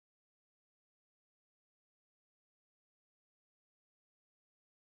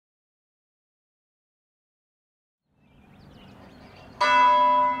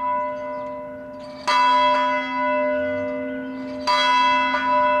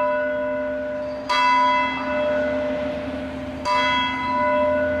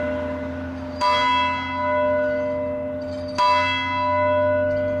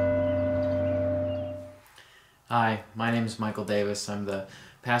is Michael Davis. I'm the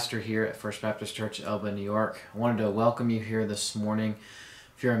pastor here at First Baptist Church, Elba, New York. I wanted to welcome you here this morning.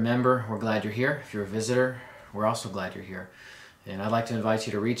 If you're a member, we're glad you're here. If you're a visitor, we're also glad you're here. And I'd like to invite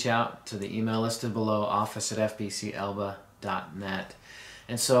you to reach out to the email listed below, office@fbcelba.net.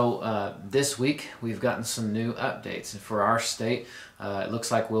 And so this week we've gotten some new updates. And for our state, it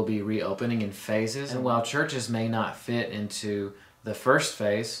looks like we'll be reopening in phases. And while churches may not fit into the first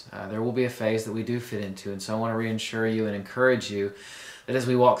phase, there will be a phase that we do fit into. And so I want to reassure you and encourage you that as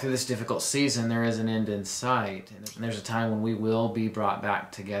we walk through this difficult season, there is an end in sight. And there's a time when we will be brought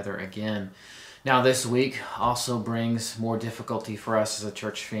back together again. Now this week also brings more difficulty for us as a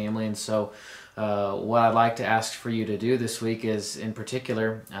church family. And so what I'd like to ask for you to do this week is, in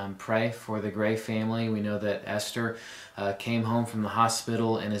particular, pray for the Gray family. We know that Esther came home from the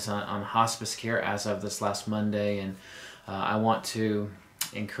hospital and is on hospice care as of this last Monday. And I want to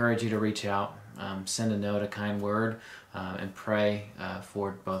encourage you to reach out, send a note, a kind word, and pray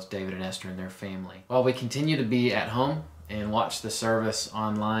for both David and Esther and their family. While we continue to be at home and watch the service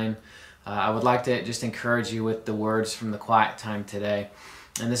online, I would like to just encourage you with the words from the quiet time today.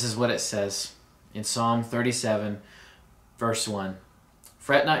 And this is what it says in Psalm 37, verse 1.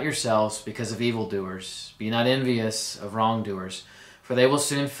 Fret not yourselves because of evildoers. Be not envious of wrongdoers, for they will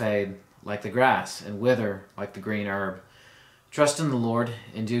soon fade like the grass and wither like the green herb. Trust in the Lord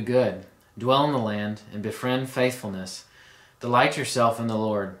and do good. Dwell in the land and befriend faithfulness. Delight yourself in the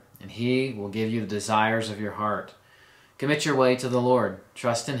Lord, and He will give you the desires of your heart. Commit your way to the Lord.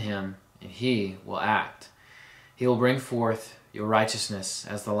 Trust in Him, and He will act. He will bring forth your righteousness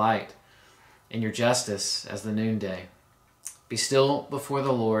as the light, and your justice as the noonday. Be still before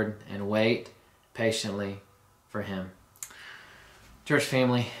the Lord and wait patiently for Him. Church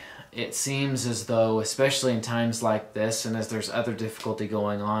family, it seems as though, especially in times like this, and as there's other difficulty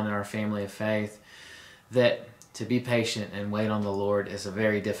going on in our family of faith, that to be patient and wait on the Lord is a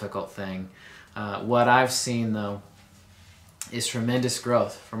very difficult thing. What I've seen, though, is tremendous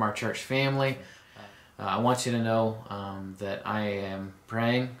growth from our church family. I want you to know that I am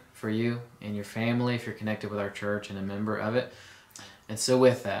praying for you and your family if you're connected with our church and a member of it. And so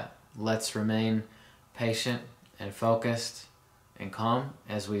with that, let's remain patient and focused and calm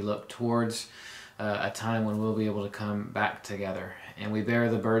as we look towards a time when we'll be able to come back together. And we bear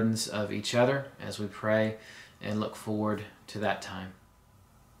the burdens of each other as we pray and look forward to that time.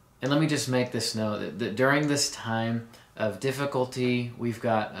 And let me just make this note that during this time of difficulty, we've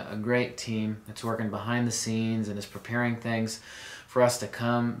got a great team that's working behind the scenes and is preparing things for us to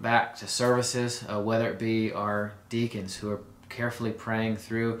come back to services, whether it be our deacons who are carefully praying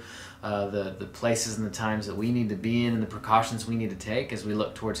through the places and the times that we need to be in and the precautions we need to take as we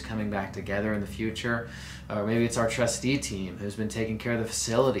look towards coming back together in the future. Or maybe it's our trustee team who's been taking care of the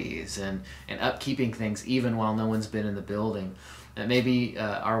facilities and upkeeping things even while no one's been in the building. And maybe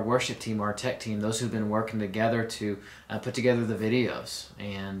our worship team, our tech team, those who've been working together to put together the videos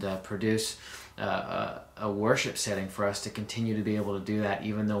and produce a worship setting for us to continue to be able to do that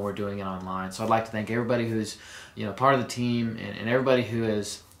even though we're doing it online. So I'd like to thank everybody who's part of the team and everybody who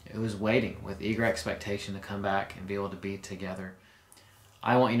is waiting with eager expectation to come back and be able to be together.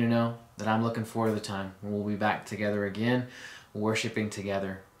 I want you to know that I'm looking forward to the time when we'll be back together again, worshiping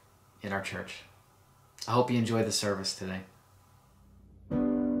together in our church. I hope you enjoy the service today.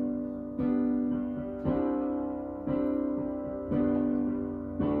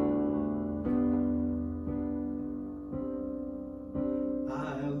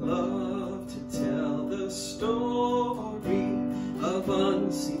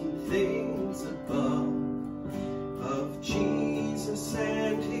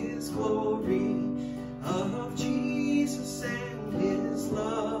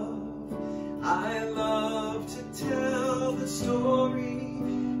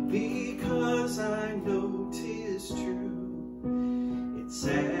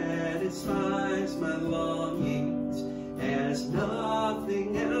 Satisfies my longings as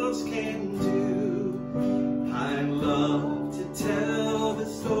nothing else can do. I love to tell the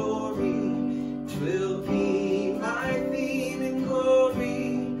story. 'Twill be my theme and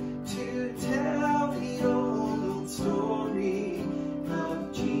glory to tell the old story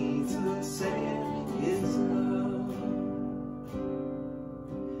of Jesus and His love.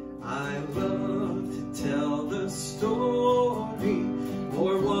 I love to tell the story,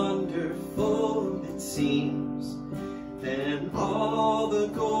 more wonderful it seems than all the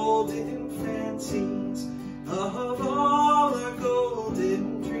golden fancies of all our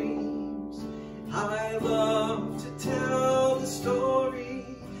golden dreams. I love to tell the story,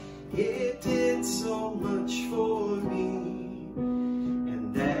 it did so much for me,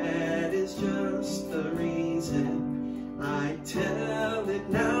 and that is just the reason it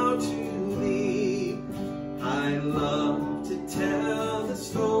now to thee. I love to tell the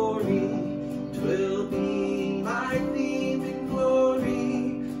story, 'twill be my theme in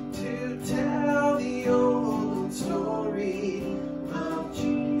glory, to tell the old story of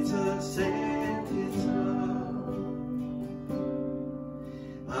Jesus and his love.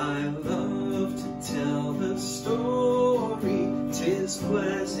 I love to tell the story, 'tis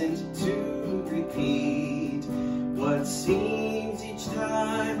pleasant to repeat what seems each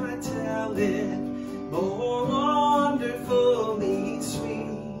time I tell it more wonderfully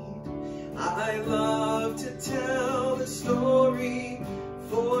sweet. I love to tell the story,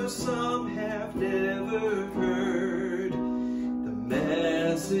 for some have never heard the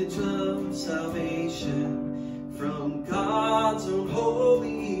message of salvation from God's own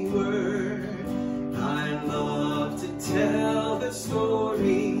holy word. I love to tell the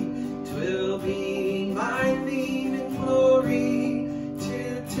story, 'twill be my theme in glory,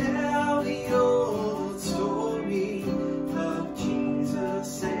 to tell the old story of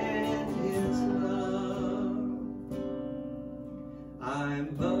Jesus and his love. I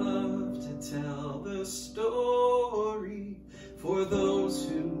love to tell the story, for those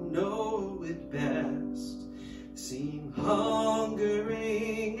who know it best seem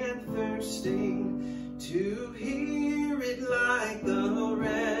hungering and thirsting to hear it like the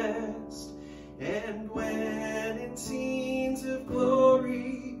rest. And when in scenes of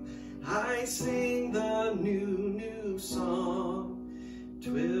glory I sing the new song,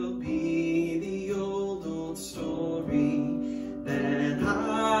 'twill be the old story that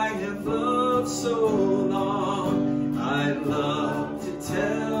I have loved so long. I love to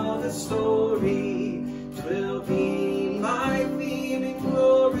tell the story, 'twill be my theme in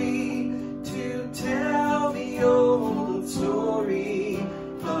glory, to tell the old story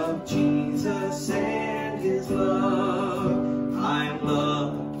of Jesus and his love. I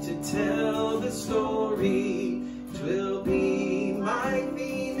love to tell the story, 'twill be my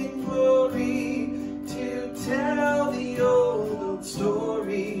theme in glory, to tell the old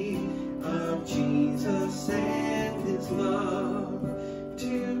story of Jesus and his love,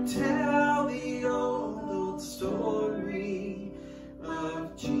 to tell the old story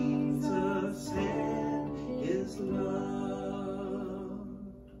of Jesus and his love.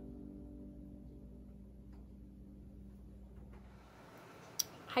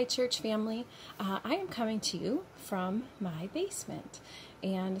 Hi, church family. I am coming to you from my basement,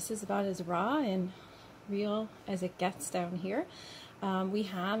 and this is about as raw and real as it gets down here. We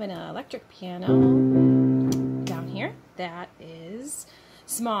have an electric piano down here that is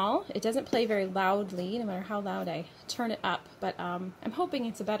small. It doesn't play very loudly, no matter how loud I turn it up, but I'm hoping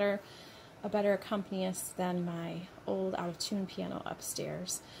it's a better accompanist than my old out-of-tune piano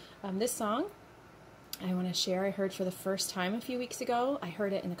upstairs. This song I want to share, I heard for the first time a few weeks ago. I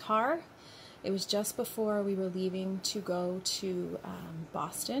heard it in the car. It was just before we were leaving to go to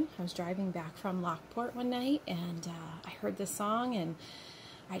Boston. I was driving back from Lockport one night, and I heard this song, and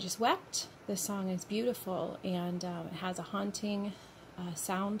I just wept. This song is beautiful, and it has a haunting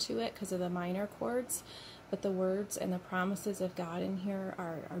sound to it because of the minor chords, but the words and the promises of God in here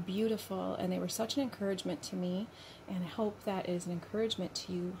are beautiful, and they were such an encouragement to me, and I hope that is an encouragement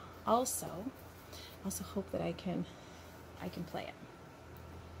to you also. I also hope that I can play it.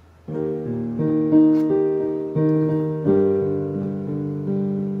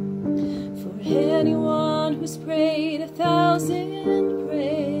 For anyone who's prayed 1,000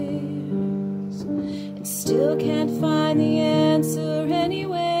 prayers and still can't find the answer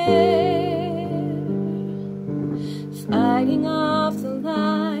anywhere, fighting off the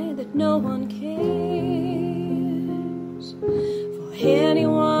lie that no one cares. For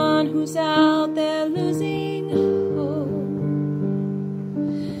anyone who's out there losing hope,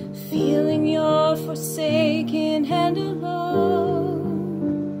 feeling you're forsaken and alone,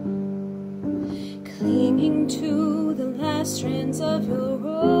 clinging to the last strands of your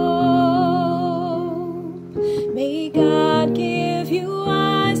rope, may God give you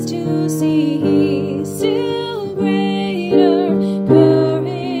eyes to see still greater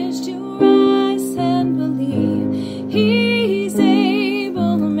courage to rise and believe He's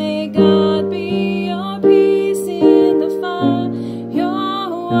able. May God be your peace in the fire you're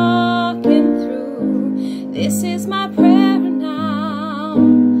walking through. This is my prayer now.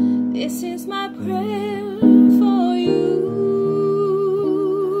 This is my prayer for you.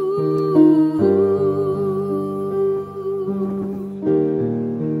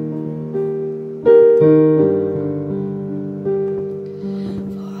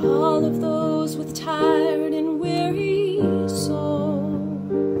 For all of those with tired and weary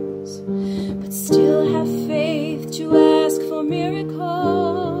souls, but still have faith to ask for miracles,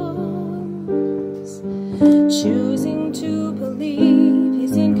 choosing to believe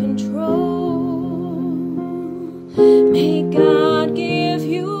He's in control. May God give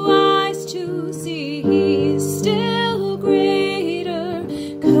you eyes to see He's still greater,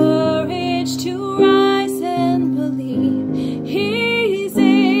 courage to rise and believe He's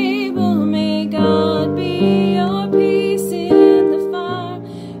able. May God be your peace in the fire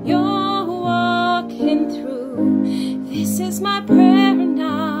you're walking through. This is my prayer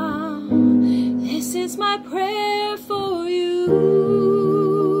now. This is my prayer for you.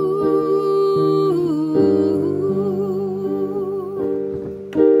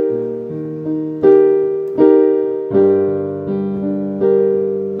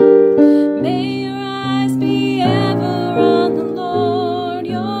 May your eyes be ever on the Lord,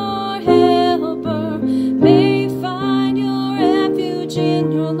 your helper. May you find your refuge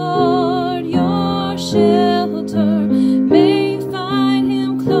in your Lord, your shelter. May you find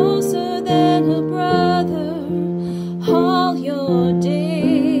Him closer than a brother all your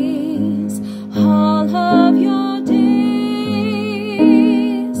days, all of your days.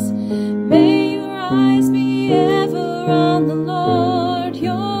 May your eyes be ever on the Lord,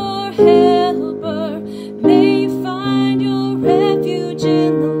 your helper. May you find your refuge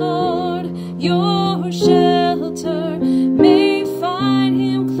in the Lord, your shelter. May you find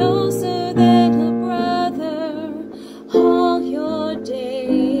Him closer than a brother all your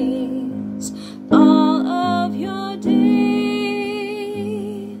days, all of your days.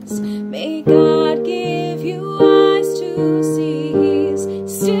 May God give you eyes to see He's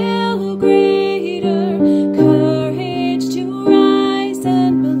still greater, courage to rise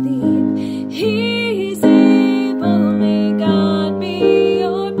and believe He's able. May God be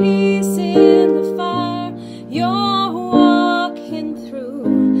your peace in the fire you're walking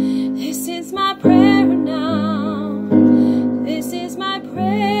through. This is my prayer now. This is my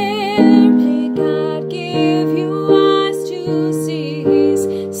prayer. May God give you eyes to see He's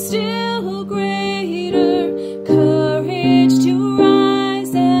still greater, courage to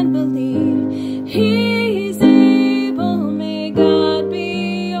rise and believe He's able. May God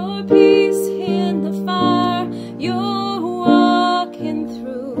be your peace in the fire you're walking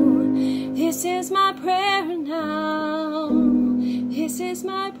through. This is my prayer now. This is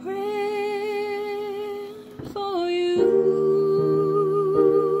my prayer for you.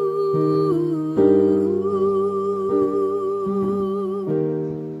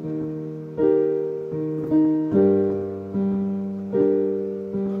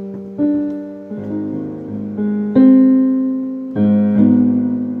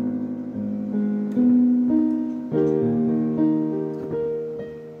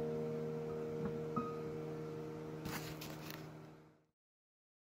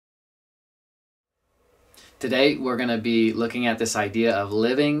 Today we're going to be looking at this idea of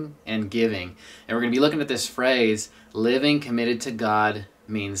living and giving. And we're going to be looking at this phrase, living committed to God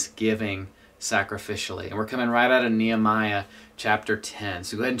means giving sacrificially. And we're coming right out of Nehemiah chapter 10.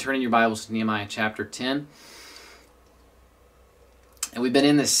 So go ahead and turn in your Bibles to Nehemiah chapter 10. And we've been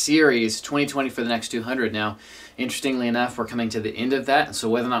in this series, 2020 for the next 200 now. Interestingly enough, we're coming to the end of that. And so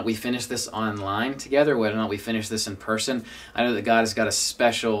whether or not we finish this online together, whether or not we finish this in person, I know that God has got a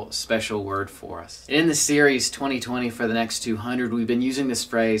special, special word for us. In the series, 2020 for the next 200, we've been using this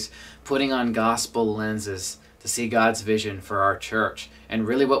phrase, putting on gospel lenses to see God's vision for our church. And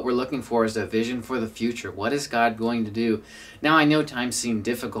really what we're looking for is a vision for the future. What is God going to do? Now, I know times seem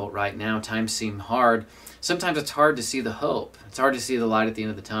difficult right now. Times seem hard. Sometimes it's hard to see the hope. It's hard to see the light at the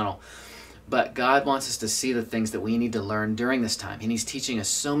end of the tunnel. But God wants us to see the things that we need to learn during this time. And He's teaching us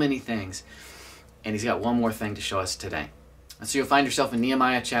so many things. And He's got one more thing to show us today. And so you'll find yourself in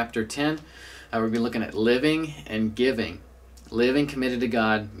Nehemiah chapter 10. We're going to be looking at living and giving. Living committed to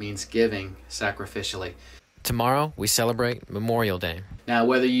God means giving sacrificially. Tomorrow, we celebrate Memorial Day. Now,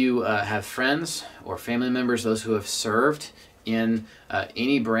 whether you have friends or family members, those who have served in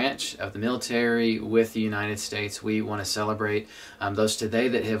any branch of the military with the United States, we want to celebrate those today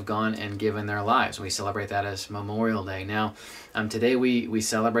that have gone and given their lives. We celebrate that as Memorial Day. Now, today we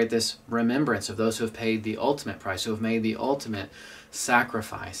celebrate this remembrance of those who have paid the ultimate price, who have made the ultimate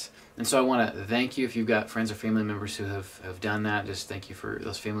sacrifice. And so I want to thank you if you've got friends or family members who have done that. Just thank you for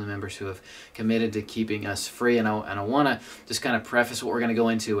those family members who have committed to keeping us free. And I want to just kind of preface what we're going to go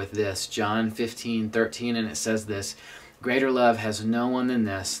into with this. John 15:13, and it says this, "Greater love has no one than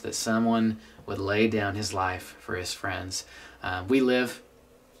this, that someone would lay down his life for his friends." We live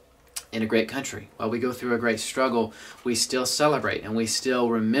in a great country. While we go through a great struggle, we still celebrate and we still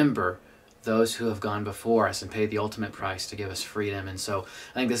remember those who have gone before us and paid the ultimate price to give us freedom. And so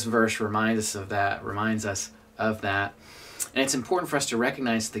I think this verse reminds us of that. And it's important for us to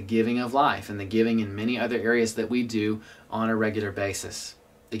recognize the giving of life and the giving in many other areas that we do on a regular basis.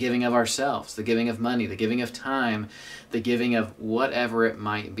 The giving of ourselves, the giving of money, the giving of time, the giving of whatever it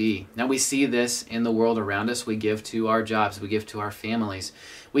might be. Now we see this in the world around us. We give to our jobs, we give to our families,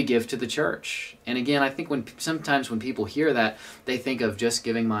 we give to the church. And again, I think sometimes when people hear that, they think of just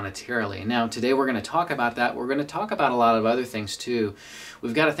giving monetarily. Now today we're going to talk about that. We're going to talk about a lot of other things too.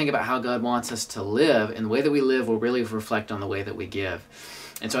 We've got to think about how God wants us to live, and the way that we live will really reflect on the way that we give.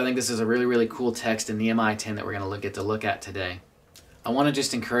 And so I think this is a really, really cool text in Nehemiah 10 that we're going to get to look at today. I want to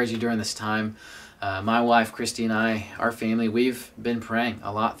just encourage you during this time. My wife, Christy, and I, our family, we've been praying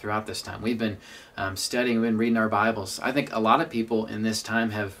a lot throughout this time. We've been studying, we've been reading our Bibles. I think a lot of people in this time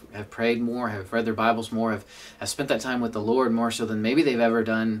have prayed more, have read their Bibles more, have spent that time with the Lord more so than maybe they've ever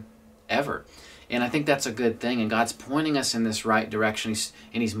done, ever. And I think that's a good thing, and God's pointing us in this right direction,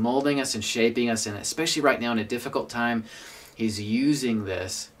 and He's molding us and shaping us, and especially right now in a difficult time, He's using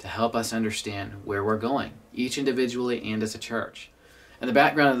this to help us understand where we're going, each individually and as a church. And the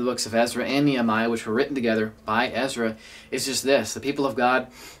background of the books of Ezra and Nehemiah, which were written together by Ezra, is just this. The people of God,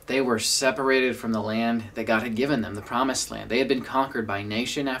 they were separated from the land that God had given them, the promised land. They had been conquered by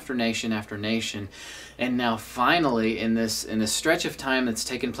nation after nation after nation. And now finally, in this stretch of time that's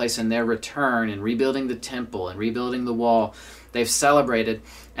taken place in their return and rebuilding the temple and rebuilding the wall, they've celebrated.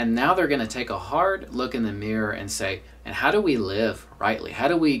 And now they're going to take a hard look in the mirror and say, and how do we live rightly? How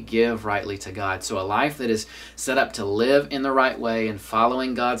do we give rightly to God? So a life that is set up to live in the right way and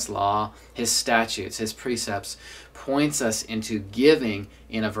following God's law, His statutes, His precepts, points us into giving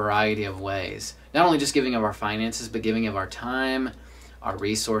in a variety of ways. Not only just giving of our finances, but giving of our time, our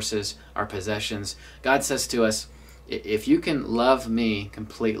resources, our possessions. God says to us, if you can love me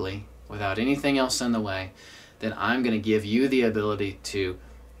completely without anything else in the way, then I'm going to give you the ability to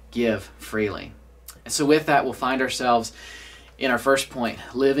give freely. And so with that, we'll find ourselves in our first point,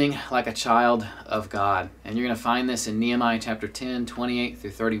 living like a child of God. And you're going to find this in Nehemiah chapter 10, 28 through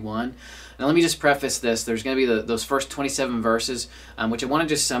 31. Now let me just preface this. There's going to be those first 27 verses, which I want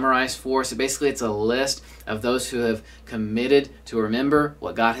to just summarize for us. So basically it's a list of those who have committed to remember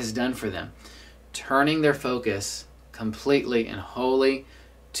what God has done for them, turning their focus completely and wholly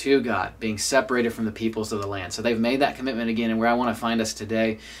to God, being separated from the peoples of the land. So they've made that commitment again, and where I want to find us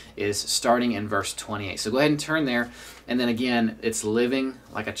today is starting in verse 28. So go ahead and turn there, and then again, it's living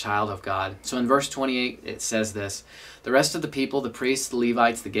like a child of God. So in verse 28, it says this: the rest of the people, the priests, the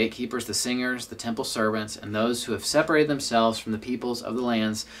Levites, the gatekeepers, the singers, the temple servants, and those who have separated themselves from the peoples of the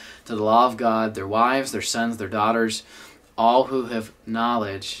lands to the law of God, their wives, their sons, their daughters, all who have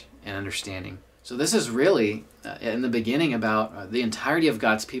knowledge and understanding. So this is really, in the beginning, about the entirety of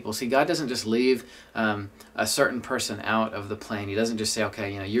God's people. See, God doesn't just leave a certain person out of the plan. He doesn't just say,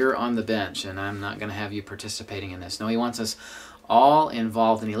 okay, you're on the bench and I'm not going to have you participating in this. No, He wants us all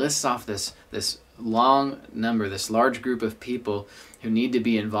involved, and He lists off this long number, this large group of people who need to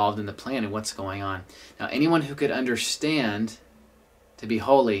be involved in the plan and what's going on. Now, anyone who could understand to be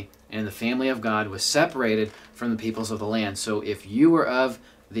holy and in the family of God was separated from the peoples of the land. So if you were of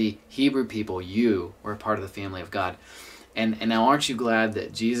the Hebrew people, you were a part of the family of God. And now aren't you glad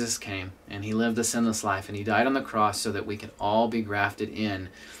that Jesus came and He lived a sinless life and He died on the cross so that we could all be grafted in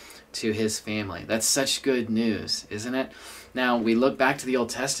to His family? That's such good news, isn't it? Now we look back to the Old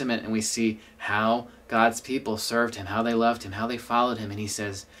Testament and we see how God's people served Him, how they loved Him, how they followed Him, and He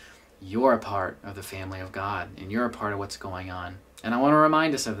says, you're a part of the family of God and you're a part of what's going on. And I want to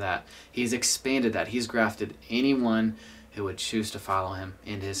remind us of that. He's expanded that. He's grafted anyone who would choose to follow Him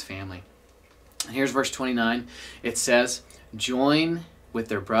into His family. And here's verse 29. It says, join with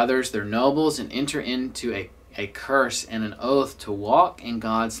their brothers, their nobles, and enter into a curse and an oath to walk in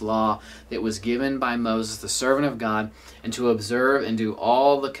God's law that was given by Moses, the servant of God, and to observe and do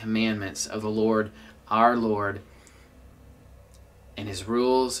all the commandments of the Lord, our Lord, and His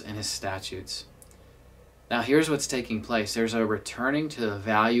rules and His statutes. Now here's what's taking place. There's a returning to the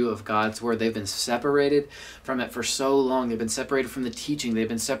value of God's Word. They've been separated from it for so long. They've been separated from the teaching. They've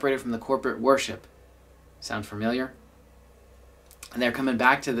been separated from the corporate worship. Sound familiar? And they're coming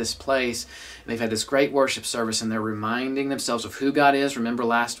back to this place. They've had this great worship service, and they're reminding themselves of who God is. Remember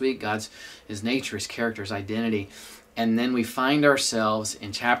last week, His nature, His character, His identity. And then we find ourselves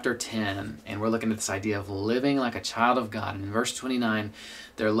in chapter 10, and we're looking at this idea of living like a child of God. And in verse 29,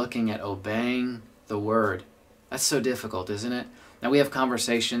 they're looking at obeying the Word. That's so difficult, isn't it? Now we have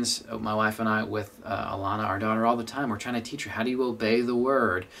conversations, my wife and I, with Alana, our daughter, all the time. We're trying to teach her, how do you obey the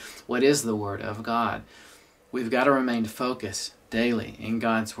Word? What is the Word of God? We've got to remain focused daily in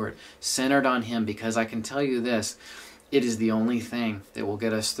God's Word, centered on Him, because I can tell you this, it is the only thing that will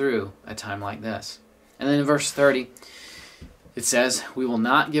get us through a time like this. And then in verse 30, It says, "We will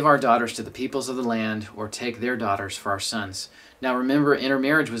not give our daughters to the peoples of the land or take their daughters for our sons." Now remember,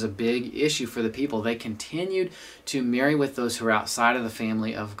 intermarriage was a big issue for the people. They continued to marry with those who were outside of the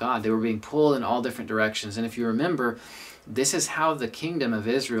family of God. They were being pulled in all different directions. And if you remember, this is how the kingdom of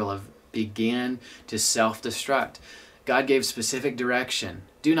Israel began to self-destruct. God gave specific direction.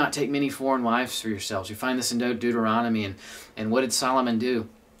 Do not take many foreign wives for yourselves. You find this in Deuteronomy. And what did Solomon do?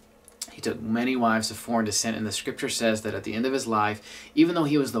 He took many wives of foreign descent, and the scripture says that at the end of his life, even though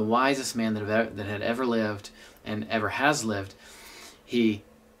he was the wisest man that had ever lived and ever has lived, he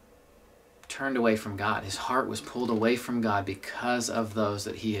turned away from God. His heart was pulled away from God because of those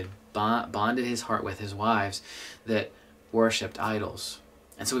that he had bonded his heart with, his wives, that worshipped idols.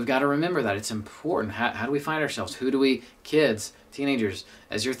 And so we've got to remember that. It's important. How do we find ourselves? Who do we, kids, teenagers,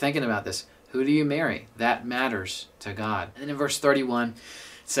 as you're thinking about this, who do you marry? That matters to God. And then in verse 31,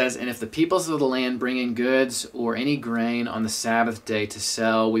 it says, "And if the peoples of the land bring in goods or any grain on the Sabbath day to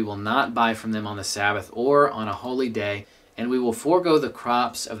sell, we will not buy from them on the Sabbath or on a holy day, and we will forego the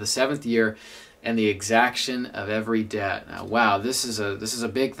crops of the 7th year and the exaction of every debt." Now, wow, this is a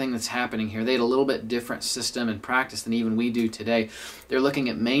big thing that's happening here. They had a little bit different system and practice than even we do today. They're looking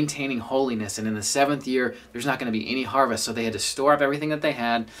at maintaining holiness, and in the 7th year, there's not going to be any harvest, so they had to store up everything that they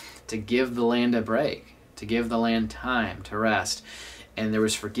had to give the land a break, to give the land time to rest. And there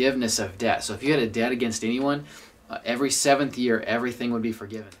was forgiveness of debt. So if you had a debt against anyone, every 7th year, everything would be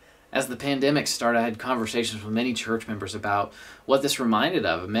forgiven. As the pandemic started, I had conversations with many church members about what this reminded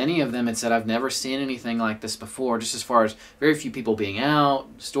of. Many of them had said, "I've never seen anything like this before," just as far as very few people being out,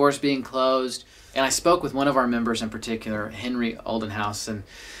 stores being closed. And I spoke with one of our members in particular, Henry Oldenhouse,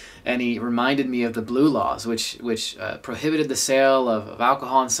 and he reminded me of the blue laws, which prohibited the sale of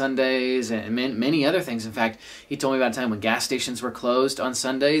alcohol on Sundays and many other things. In fact, he told me about a time when gas stations were closed on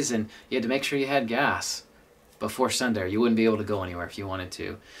Sundays, and you had to make sure you had gas before Sunday, or you wouldn't be able to go anywhere if you wanted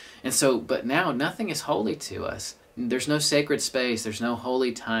to. And so, but now nothing is holy to us. There's no sacred space. There's no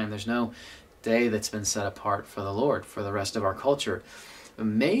holy time. There's no day that's been set apart for the Lord, for the rest of our culture. But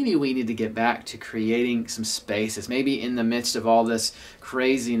maybe we need to get back to creating some spaces. Maybe in the midst of all this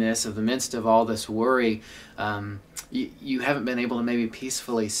craziness, of the midst of all this worry, you haven't been able to maybe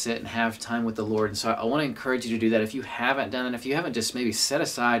peacefully sit and have time with the Lord. And so I want to encourage you to do that. If you haven't done it, if you haven't just maybe set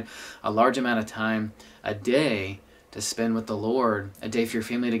aside a large amount of time a day to spend with the Lord, a day for your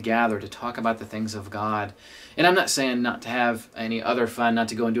family to gather, to talk about the things of God. And I'm not saying not to have any other fun, not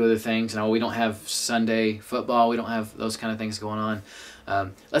to go and do other things. We don't have Sunday football. We don't have those kind of things going on.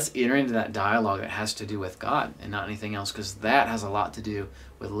 Let's enter into that dialogue that has to do with God and not anything else, because that has a lot to do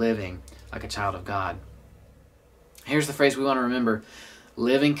with living like a child of God. Here's the phrase we want to remember.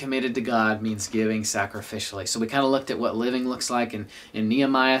 Living committed to God means giving sacrificially. So we kind of looked at what living looks like in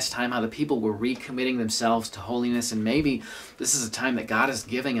Nehemiah's time, how the people were recommitting themselves to holiness, and maybe this is a time that God is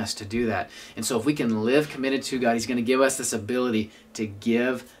giving us to do that. And so if we can live committed to God, He's going to give us this ability to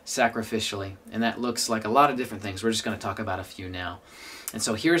give sacrificially. And that looks like a lot of different things. We're just going to talk about a few now. And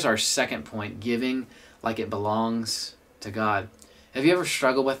so here's our second point, giving like it belongs to God. Have you ever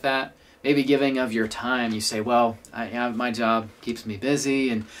struggled with that? Maybe giving of your time. You say, well, my job keeps me busy,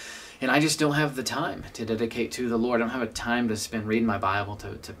 and I just don't have the time to dedicate to the Lord. I don't have a time to spend reading my Bible,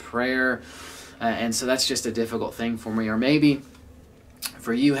 to prayer, and so that's just a difficult thing for me. Or maybe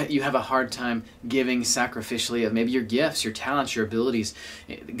for you, you have a hard time giving sacrificially of maybe your gifts, your talents, your abilities.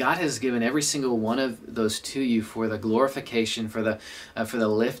 God has given every single one of those to you for the glorification, for the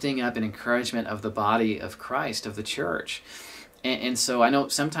lifting up and encouragement of the body of Christ, of the church. And so I know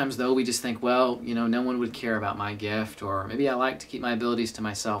sometimes, though, we just think, well, no one would care about my gift, or maybe I like to keep my abilities to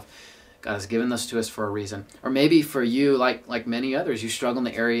myself. God has given those to us for a reason. Or maybe for you, like many others, you struggle in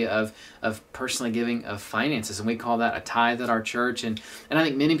the area of personally giving of finances, and we call that a tithe at our church. And I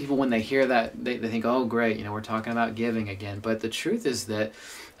think many people, when they hear that, they think, oh, great, we're talking about giving again. But the truth is that,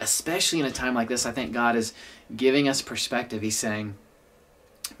 especially in a time like this, I think God is giving us perspective. He's saying,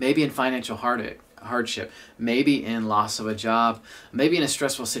 maybe in financial hardship, maybe in loss of a job, maybe in a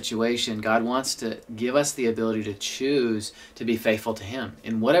stressful situation, God wants to give us the ability to choose to be faithful to Him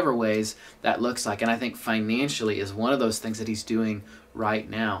in whatever ways that looks like. And I think financially is one of those things that He's doing right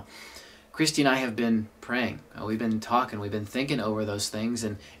now. Christy and I have been praying. We've been talking. We've been thinking over those things,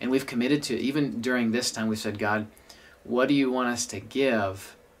 and we've committed to, even during this time, we've said, God, what do you want us to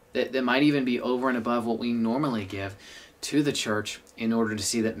give that might even be over and above what we normally give to the church, in order to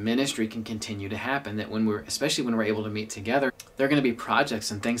see that ministry can continue to happen, that especially when we're able to meet together, there are going to be projects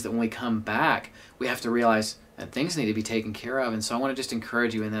and things that when we come back, we have to realize things need to be taken care of. And so I want to just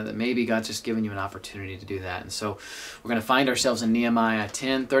encourage you in that maybe God's just given you an opportunity to do that. And so we're going to find ourselves in Nehemiah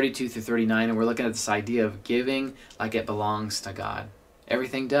 10, 32 through 39, and we're looking at this idea of giving like it belongs to God.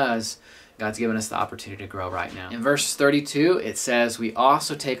 Everything does. God's given us the opportunity to grow right now. In verse 32, it says, "We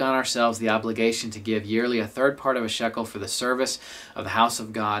also take on ourselves the obligation to give yearly a third part of a shekel for the service of the house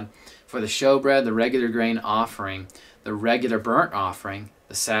of God, for the showbread, the regular grain offering, the regular burnt offering,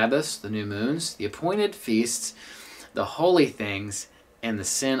 the Sabbaths, the new moons, the appointed feasts, the holy things, and the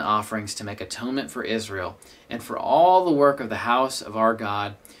sin offerings to make atonement for Israel, and for all the work of the house of our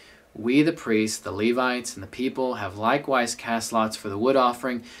God. We, the priests, the Levites, and the people have likewise cast lots for the wood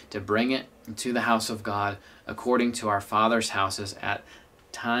offering to bring it into the house of God according to our fathers' houses at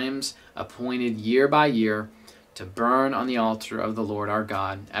times appointed year by year to burn on the altar of the Lord our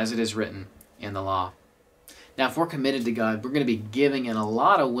God, as it is written in the law." Now, if we're committed to God, we're going to be giving in a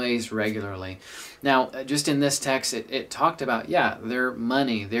lot of ways regularly. Now, just in this text, it talked about, their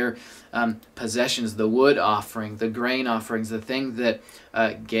money, their possessions, the wood offering, the grain offerings, the thing that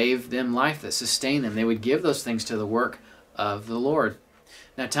gave them life, that sustained them. They would give those things to the work of the Lord.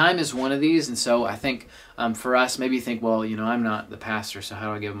 Now, time is one of these, and so I think for us, maybe you think, well, I'm not the pastor, so how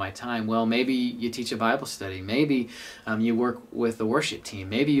do I give my time? Well, maybe you teach a Bible study. Maybe you work with the worship team.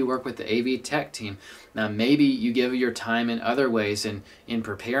 Maybe you work with the AV tech team. Maybe you give your time in other ways in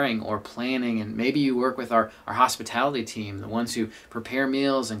preparing or planning, and maybe you work with our hospitality team, the ones who prepare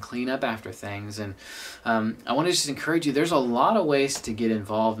meals and clean up after things. And I want to just encourage you, there's a lot of ways to get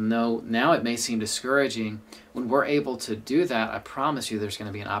involved, and though now it may seem discouraging, when we're able to do that, I promise you there's going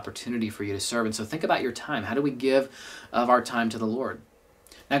to be an opportunity for you to serve. And so think about your time. How do we give of our time to the Lord?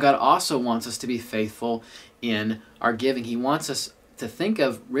 Now, God also wants us to be faithful in our giving. He wants us to think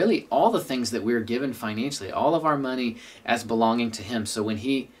of really all the things that we're given financially, all of our money as belonging to Him. So when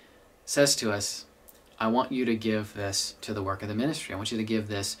He says to us, I want you to give this to the work of the ministry, I want you to give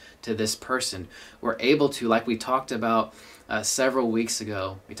this to this person, we're able to, like we talked about several weeks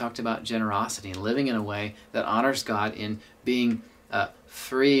ago, we talked about generosity and living in a way that honors God in being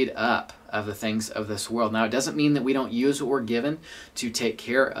freed up of the things of this world. Now, it doesn't mean that we don't use what we're given to take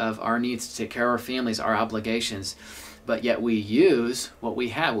care of our needs, to take care of our families, our obligations, but yet we use what we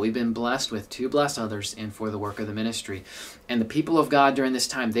have, what we've been blessed with, to bless others and for the work of the ministry. And the people of God during this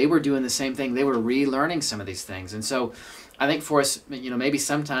time, they were doing the same thing. They were relearning some of these things. And so I think for us, maybe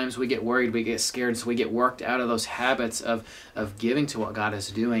sometimes we get worried, we get scared, so we get worked out of those habits of giving to what God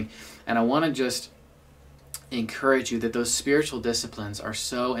is doing. And I want to just encourage you that those spiritual disciplines are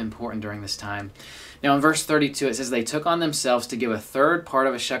so important during this time. Now in verse 32 it says, "They took on themselves to give a third part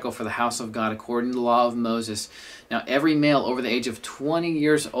of a shekel for the house of God according to the law of Moses. Now every male over the age of 20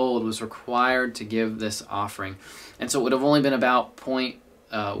 years old was required to give this offering." And so it would have only been about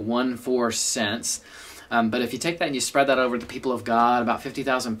 0.14 cents. But if you take that and you spread that over the people of God, about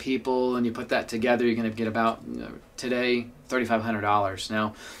 50,000 people, and you put that together, you're going to get about, today, $3,500.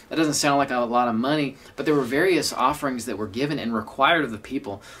 Now, that doesn't sound like a lot of money, but there were various offerings that were given and required of the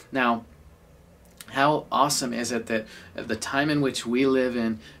people. Now, how awesome is it that at the time in which we live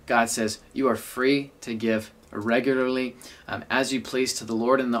in, God says, you are free to give regularly, as you please to the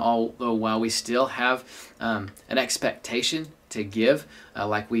Lord, and although while we still have an expectation to give,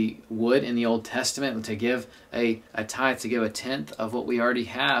 like we would in the Old Testament, to give a tithe, to give a tenth of what we already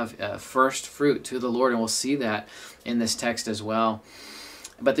have, first fruit to the Lord, and we'll see that in this text as well.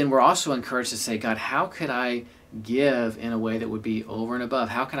 But then we're also encouraged to say, God, how could I give in a way that would be over and above?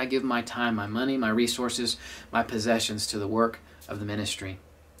 How can I give my time, my money, my resources, my possessions to the work of the ministry?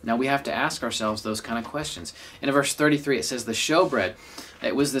 Now we have to ask ourselves those kind of questions. And in verse 33 it says, the showbread.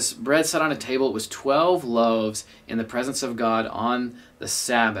 It was this bread set on a table. It was 12 loaves in the presence of God on the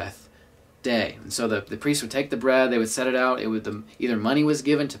Sabbath day. And so the priest would take the bread, they would set it out. Either money was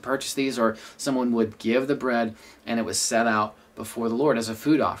given to purchase these, or someone would give the bread, and it was set out before the Lord as a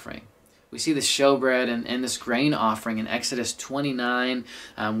food offering. We see this showbread and this grain offering in Exodus 29,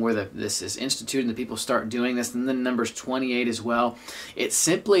 where this is instituted and the people start doing this, and then Numbers 28 as well. It's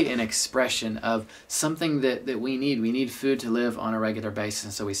simply an expression of something that we need. We need food to live on a regular basis,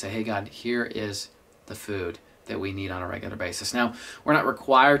 and so we say, hey God, here is the food that we need on a regular basis. Now, we're not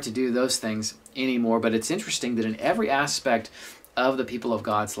required to do those things anymore, but it's interesting that in every aspect of the people of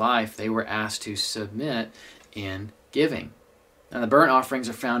God's life, they were asked to submit in giving. Now, the burnt offerings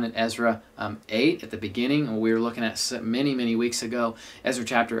are found in Ezra 8 at the beginning, and we were looking at many weeks ago. Ezra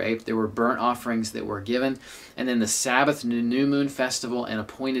chapter 8, there were burnt offerings that were given. And then the Sabbath, new moon festival, and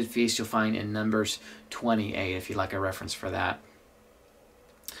appointed feast you'll find in Numbers 28, if you'd like a reference for that.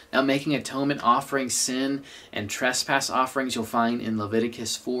 Now, making atonement offerings, sin and trespass offerings, you'll find in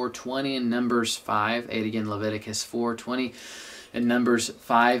Leviticus 4:20 and Numbers 5:8. Again, Leviticus 4:20 and Numbers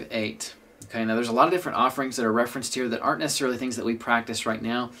 5:8. Okay, now there's a lot of different offerings that are referenced here that aren't necessarily things that we practice right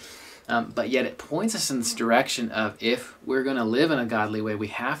now, but yet it points us in this direction of if we're going to live in a godly way, we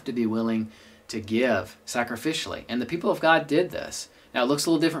have to be willing to give sacrificially. And the people of God did this. Now, it looks a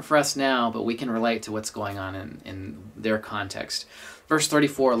little different for us now, but we can relate to what's going on in their context. Verse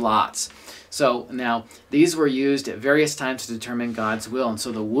 34, lots. So now, these were used at various times to determine God's will. And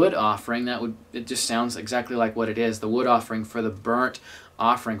so the wood offering, it just sounds exactly like what it is. The wood offering for the burnt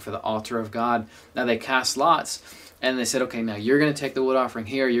offering for the altar of God. Now, they cast lots, and they said, okay, now you're going to take the wood offering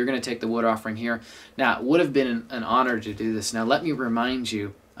here, you're going to take the wood offering here. Now, it would have been an honor to do this. Now, let me remind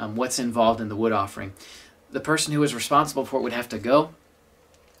you what's involved in the wood offering. The person who was responsible for it would have to go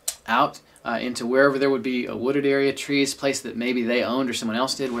out into wherever there would be a wooded area, trees, place that maybe they owned or someone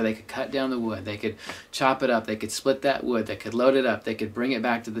else did, where they could cut down the wood, they could chop it up, they could split that wood, they could load it up, they could bring it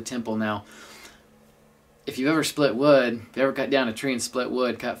back to the temple. Now, if you've ever split wood, if you ever cut down a tree and split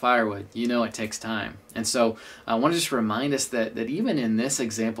wood, cut firewood, you know it takes time. And so I want to just remind us that even in this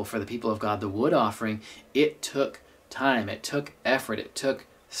example for the people of God, the wood offering, it took time, it took effort, it took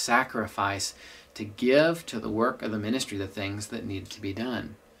sacrifice to give to the work of the ministry the things that needed to be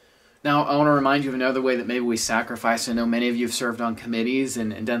done. Now, I want to remind you of another way that maybe we sacrifice. I know many of you have served on committees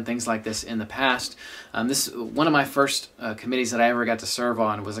and done things like this in the past. One of my first committees that I ever got to serve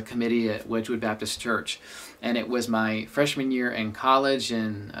on was a committee at Wedgwood Baptist Church. And it was my freshman year in college,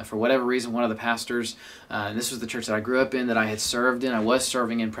 and for whatever reason, one of the pastors, and this was the church that I grew up in, that I had served in, I was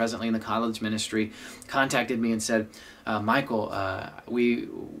serving in presently in the college ministry, contacted me and said, Michael,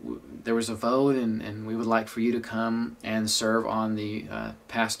 there was a vote, and we would like for you to come and serve on the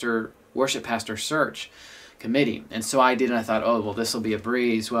worship pastor search committee. And so I did, and I thought, oh, well, this will be a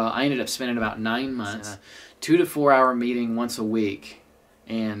breeze. Well, I ended up spending about 9 months, 2 to 4 hour meeting once a week.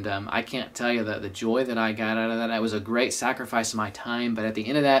 And I can't tell you the joy that I got out of that. It was a great sacrifice of my time, but at the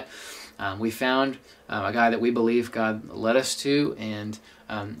end of that, we found a guy that we believe God led us to, and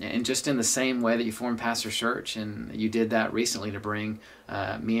just in the same way that you formed Pastor Search, and you did that recently to bring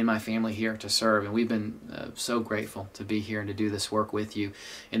me and my family here to serve. And we've been so grateful to be here and to do this work with you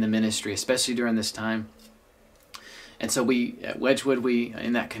in the ministry, especially during this time. And so at Wedgwood,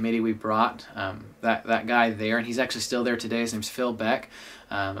 in that committee, we brought that guy there, and he's actually still there today. His name's Phil Beck,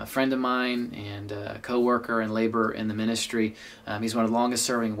 a friend of mine and a co-worker and laborer in the ministry. He's one of the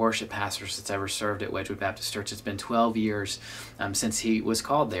longest-serving worship pastors that's ever served at Wedgwood Baptist Church. It's been 12 years since he was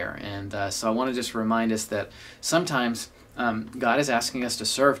called there. And so I want to just remind us that sometimes God is asking us to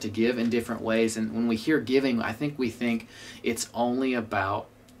serve, to give in different ways. And when we hear giving, I think we think it's only about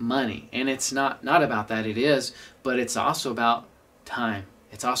money, and it's not about that. It is, but it's also about time.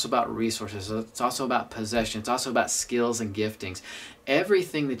 It's also about resources. It's also about possession. It's also about skills and giftings.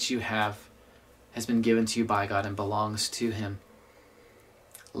 Everything that you have has been given to you by God and belongs to Him.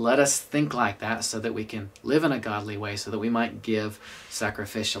 Let us think like that so that we can live in a godly way, so that we might give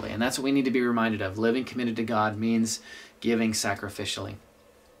sacrificially. And that's what we need to be reminded of. Living committed to God means giving sacrificially.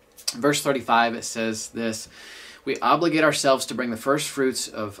 Verse 35, it says this: we obligate ourselves to bring the first fruits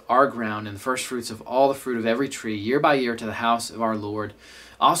of our ground and the first fruits of all the fruit of every tree year by year to the house of our Lord.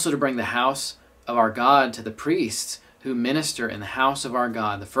 Also to bring the house of our God to the priests who minister in the house of our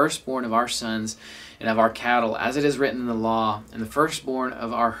God, the firstborn of our sons and of our cattle, as it is written in the law, and the firstborn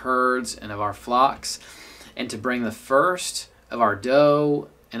of our herds and of our flocks, and to bring the first of our dough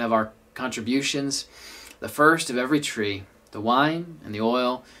and of our contributions, the first of every tree, the wine and the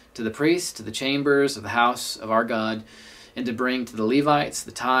oil, to the priests, to the chambers of the house of our God, and to bring to the Levites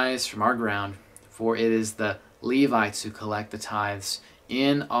the tithes from our ground, for it is the Levites who collect the tithes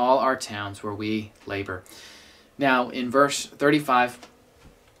in all our towns where we labor. Now, in verse 35,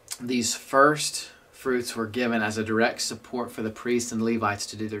 these first fruits were given as a direct support for the priests and Levites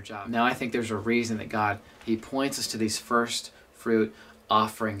to do their job. Now, I think there's a reason that God, He points us to these first fruit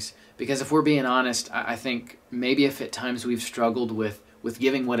offerings, because if we're being honest, I think maybe if at times we've struggled with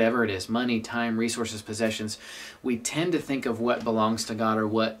giving whatever it is, money, time, resources, possessions, we tend to think of what belongs to God or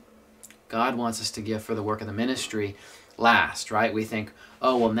what God wants us to give for the work of the ministry last, right? We think,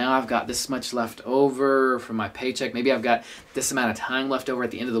 oh, well, now I've got this much left over from my paycheck. Maybe I've got this amount of time left over at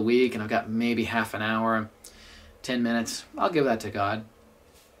the end of the week, and I've got maybe half an hour, 10 minutes. I'll give that to God.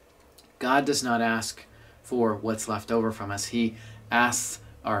 God does not ask for what's left over from us. He asks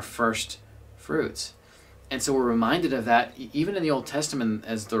our first fruits. And so we're reminded of that even in the Old Testament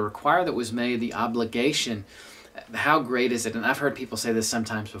as the require that was made, the obligation. How great is it? And I've heard people say this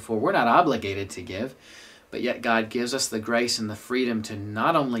sometimes before. We're not obligated to give. But yet God gives us the grace and the freedom to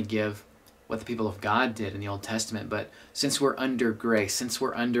not only give what the people of God did in the Old Testament, but since we're under grace, since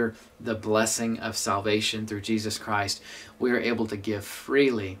we're under the blessing of salvation through Jesus Christ, we are able to give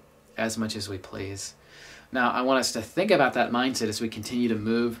freely as much as we please. Now, I want us to think about that mindset as we continue to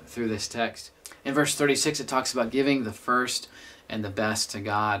move through this text. In verse 36, it talks about giving the first and the best to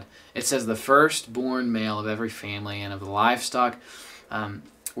God. It says the firstborn male of every family and of the livestock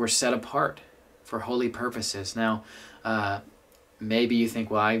were set apart for holy purposes. Now, maybe you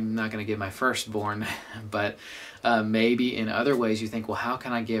think, well, I'm not going to give my firstborn, but maybe in other ways you think, well, how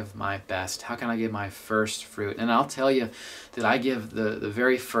can I give my best? How can I give my first fruit? And I'll tell you that I give the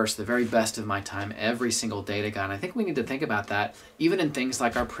very first, the very best of my time every single day to God. And I think we need to think about that even in things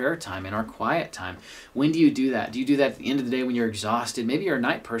like our prayer time, in our quiet time. When do you do that? Do you do that at the end of the day when you're exhausted? Maybe you're a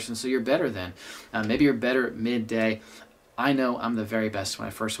night person, so you're better then. Maybe you're better at midday. I know I'm the very best when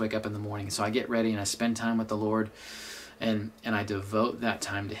I first wake up in the morning. So I get ready and I spend time with the Lord. And I devote that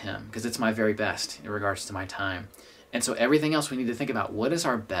time to Him because it's my very best in regards to my time. And so everything else we need to think about, what is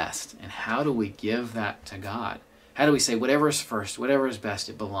our best and how do we give that to God? How do we say whatever is first, whatever is best,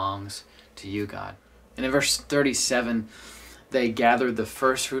 it belongs to you, God? And in verse 37, they gathered the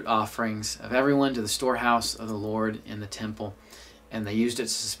first fruit offerings of everyone to the storehouse of the Lord in the temple. And they used it to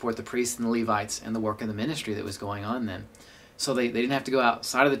support the priests and the Levites and the work of the ministry that was going on then. So they didn't have to go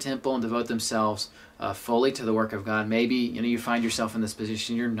outside of the temple and devote themselves fully to the work of God. Maybe you find yourself in this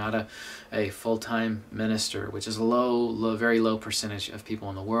position. You're not a full-time minister, which is a very low percentage of people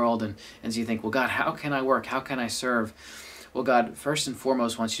in the world. And so you think, well, God, how can I work? How can I serve? Well, God, first and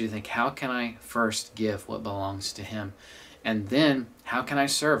foremost, wants you to think, how can I first give what belongs to Him? And then, how can I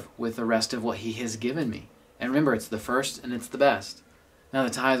serve with the rest of what He has given me? And remember, it's the first and it's the best. Now, the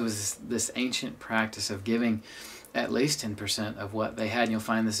tithe was this ancient practice of giving at least 10% of what they had. And you'll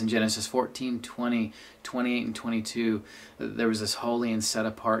find this in Genesis 14, 20, 28, and 22. There was this holy and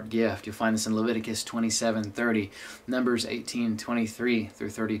set-apart gift. You'll find this in Leviticus 27, 30, Numbers 18, 23 through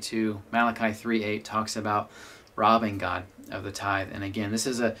 32. Malachi 3, 8 talks about robbing God of the tithe. And again, this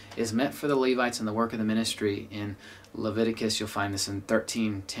is meant for the Levites and the work of the ministry. In Leviticus, you'll find this in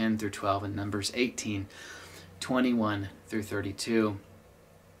 13, 10 through 12, and Numbers 18, 21 through 32.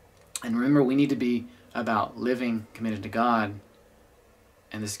 And remember, we need to be about living committed to God,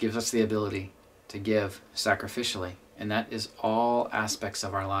 and this gives us the ability to give sacrificially, and that is all aspects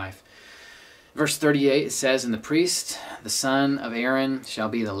of our life. Verse 38, it says, "And the priest, the son of Aaron, shall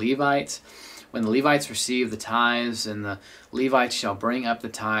be the Levites. When the Levites receive the tithes, and the Levites shall bring up the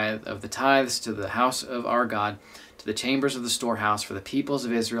tithe of the tithes to the house of our God, to the chambers of the storehouse for the peoples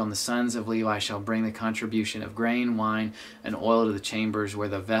of Israel, and the sons of Levi shall bring the contribution of grain, wine, and oil to the chambers where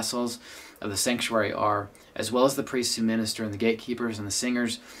the vessels of the sanctuary are, as well as the priests who minister, and the gatekeepers and the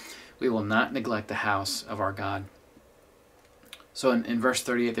singers. We will not neglect the house of our God." So in verse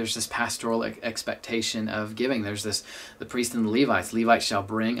 38, there's this pastoral expectation of giving. There's the priest and the Levites. Levites shall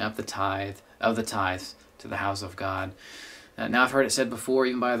bring up the tithe of the tithes to the house of God. Now, I've heard it said before,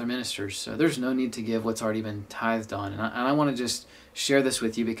 even by other ministers, so there's no need to give what's already been tithed on. And I want to just share this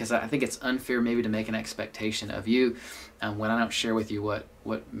with you because I think it's unfair maybe to make an expectation of you when I don't share with you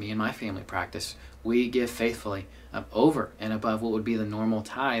what me and my family practice. We give faithfully over and above what would be the normal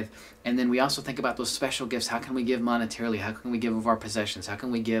tithe. And then we also think about those special gifts. How can we give monetarily? How can we give of our possessions? How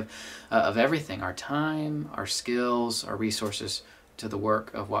can we give of everything? Our time, our skills, our resources to the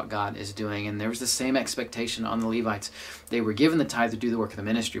work of what God is doing. And there was the same expectation on the Levites. They were given the tithe to do the work of the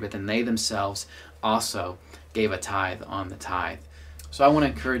ministry, but then they themselves also gave a tithe on the tithe. So I want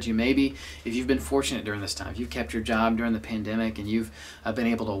to encourage you, maybe if you've been fortunate during this time, if you've kept your job during the pandemic and you've been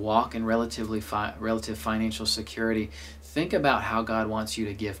able to walk in relative financial security, think about how God wants you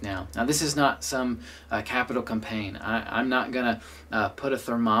to give now. Now, this is not some capital campaign. I'm not going to put a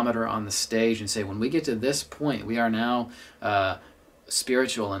thermometer on the stage and say, when we get to this point, we are now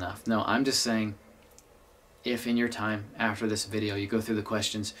spiritual enough. No, I'm just saying, if in your time after this video you go through the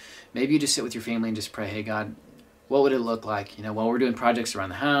questions, maybe you just sit with your family and just pray, hey God, what would it look like? While we're doing projects around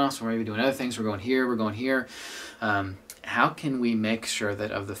the house, or maybe doing other things, we're going here. How can we make sure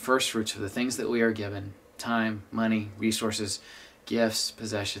that of the first fruits of the things that we are given, time, money, resources, gifts,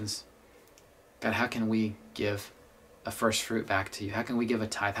 possessions, God, how can we give a first fruit back to you? How can we give a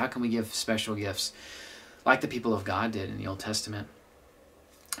tithe? How can we give special gifts like the people of God did in the Old Testament?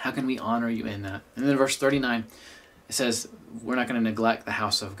 How can we honor you in that? And then in verse 39, it says, we're not going to neglect the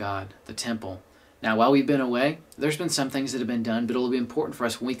house of God, the temple. Now, while we've been away, there's been some things that have been done, but it'll be important for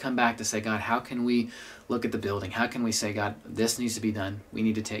us when we come back to say, God, how can we look at the building? How can we say, God, this needs to be done. We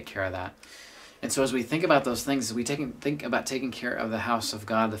need to take care of that. And so as we think about those things, we think about taking care of the house of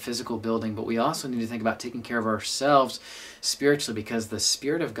God, the physical building, but we also need to think about taking care of ourselves spiritually, because the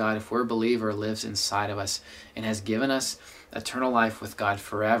Spirit of God, if we're a believer, lives inside of us and has given us eternal life with God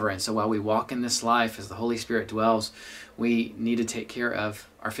forever. And so while we walk in this life as the Holy Spirit dwells, we need to take care of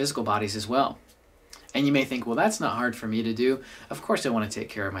our physical bodies as well. And you may think, well, that's not hard for me to do. Of course I want to take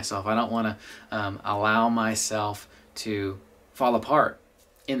care of myself. I don't want to allow myself to fall apart.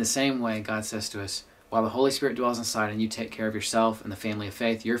 In the same way, God says to us, while the Holy Spirit dwells inside and you take care of yourself and the family of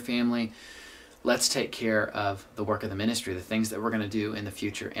faith, your family, let's take care of the work of the ministry, the things that we're going to do in the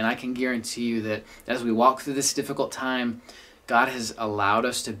future. And I can guarantee you that as we walk through this difficult time, God has allowed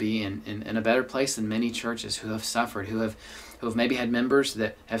us to be in a better place than many churches who have suffered, who have maybe had members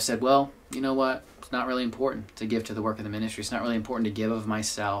that have said, well, you know what, it's not really important to give to the work of the ministry. It's not really important to give of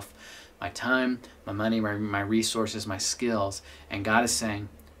myself, my time, my money, my resources, my skills. And God is saying,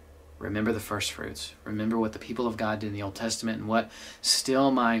 remember the first fruits. Remember what the people of God did in the Old Testament and what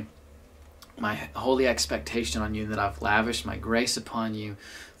still my holy expectation on you, that I've lavished my grace upon you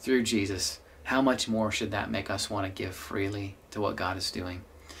through Jesus. How much more should that make us want to give freely to what God is doing?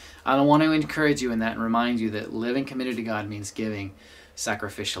 I want to encourage you in that and remind you that living committed to God means giving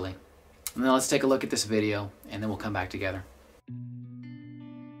sacrificially. And now let's take a look at this video and then we'll come back together.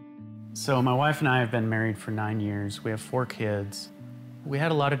 So my wife and I have been married for 9 years. We have 4 kids. We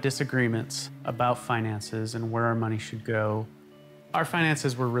had a lot of disagreements about finances and where our money should go. Our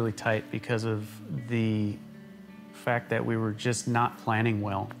finances were really tight because of the fact that we were just not planning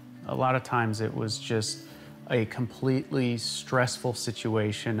well. A lot of times it was just a completely stressful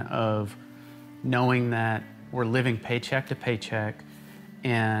situation of knowing that we're living paycheck to paycheck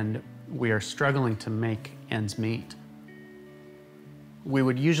and we are struggling to make ends meet. We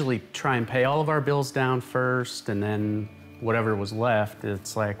would usually try and pay all of our bills down first, and then whatever was left,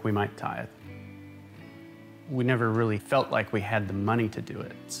 it's like we might tithe. We never really felt like we had the money to do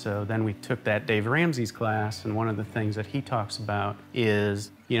it. So then we took that Dave Ramsey's class, and one of the things that he talks about is,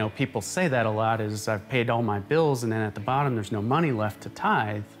 you know, people say that a lot, is I've paid all my bills and then at the bottom there's no money left to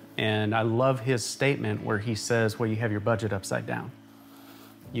tithe. And I love his statement where he says, well, you have your budget upside down.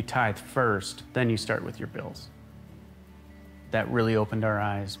 You tithe first, then you start with your bills. That really opened our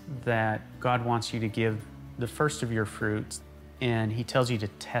eyes, that God wants you to give the first of your fruits, and he tells you to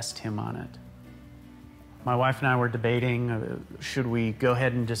test him on it. My wife and I were debating, should we go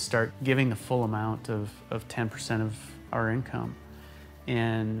ahead and just start giving the full amount of 10% of our income?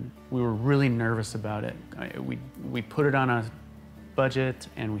 And we were really nervous about it. We put it on a budget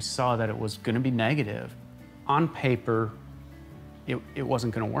and we saw that it was going to be negative. On paper, it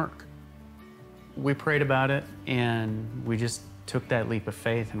wasn't going to work. We prayed about it and we just took that leap of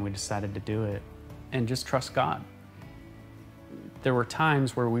faith and we decided to do it and just trust God. There were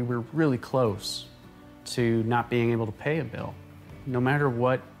times where we were really close to not being able to pay a bill. No matter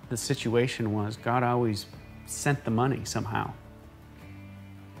what the situation was, God always sent the money somehow.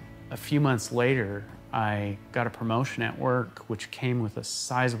 A few months later, I got a promotion at work, which came with a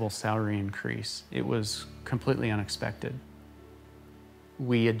sizable salary increase. It was completely unexpected.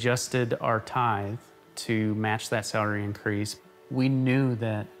 We adjusted our tithe to match that salary increase. We knew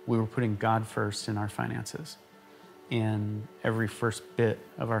that we were putting God first in our finances, and every first bit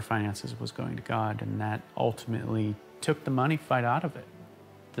of our finances was going to God, and that ultimately took the money fight out of it.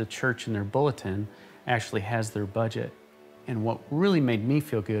 The church in their bulletin actually has their budget, and what really made me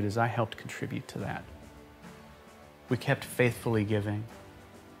feel good is I helped contribute to that. We kept faithfully giving.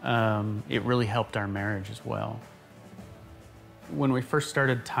 It really helped our marriage as well. When we first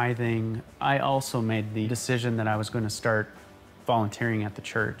started tithing, I also made the decision that I was going to start volunteering at the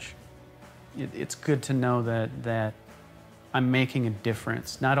church. It's good to know that I'm making a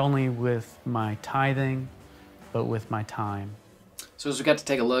difference, not only with my tithing, but with my time. So as we got to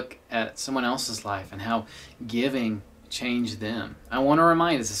take a look at someone else's life and how giving changed them, I want to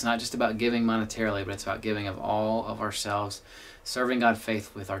remind us it's not just about giving monetarily, but it's about giving of all of ourselves, serving God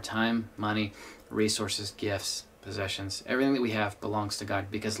faith with our time, money, resources, gifts, possessions. Everything that we have belongs to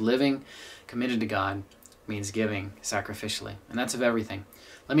God, because living committed to God means giving sacrificially, and that's of everything.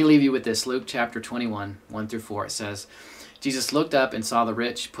 Let me leave you with this. Luke chapter 21, 1-4, it says, Jesus looked up and saw the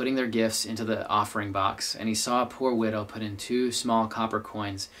rich putting their gifts into the offering box, and he saw a poor widow put in 2 small copper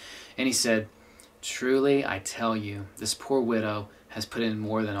coins. And he said, truly I tell you, this poor widow has put in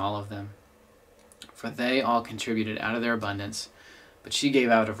more than all of them. For they all contributed out of their abundance, but she gave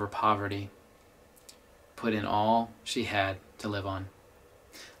out of her poverty, put in all she had to live on.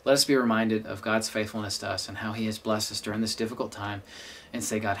 Let us be reminded of God's faithfulness to us and how he has blessed us during this difficult time, and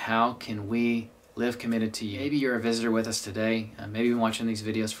say, God, how can we live committed to you. Maybe you're a visitor with us today. Maybe you've been watching these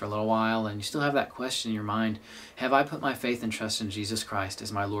videos for a little while and you still have that question in your mind. Have I put my faith and trust in Jesus Christ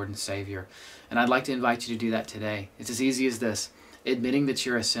as my Lord and Savior? And I'd like to invite you to do that today. It's as easy as this. Admitting that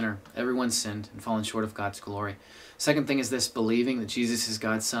you're a sinner. Everyone's sinned and fallen short of God's glory. Second thing is this, believing that Jesus is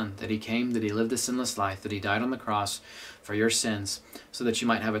God's Son, that He came, that He lived a sinless life, that He died on the cross for your sins so that you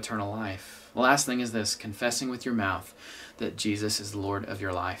might have eternal life. The last thing is this, confessing with your mouth that Jesus is the Lord of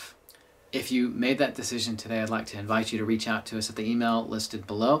your life. If you made that decision today, I'd like to invite you to reach out to us at the email listed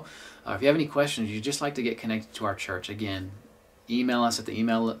below. If you have any questions, you'd just like to get connected to our church, again, email us at the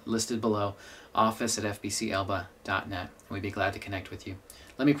email listed below, office@fbcelba.net, and we'd be glad to connect with you.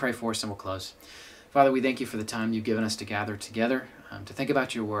 Let me pray for us and we'll close. Father, we thank you for the time you've given us to gather together, to think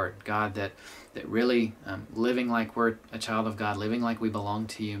about your word. God, that really living like we're a child of God, living like we belong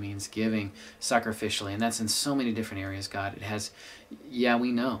to you means giving sacrificially. And that's in so many different areas, God. It has,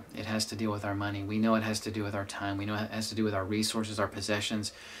 we know it has to deal with our money. We know it has to do with our time. We know it has to do with our resources, our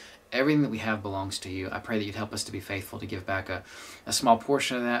possessions. Everything that we have belongs to you. I pray that you'd help us to be faithful, to give back a small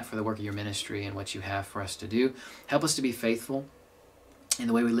portion of that for the work of your ministry and what you have for us to do. Help us to be faithful in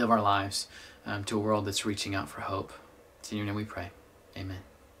the way we live our lives to a world that's reaching out for hope. It's in your name we pray. Amen.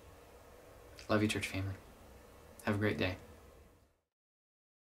 Love you, church family. Have a great day.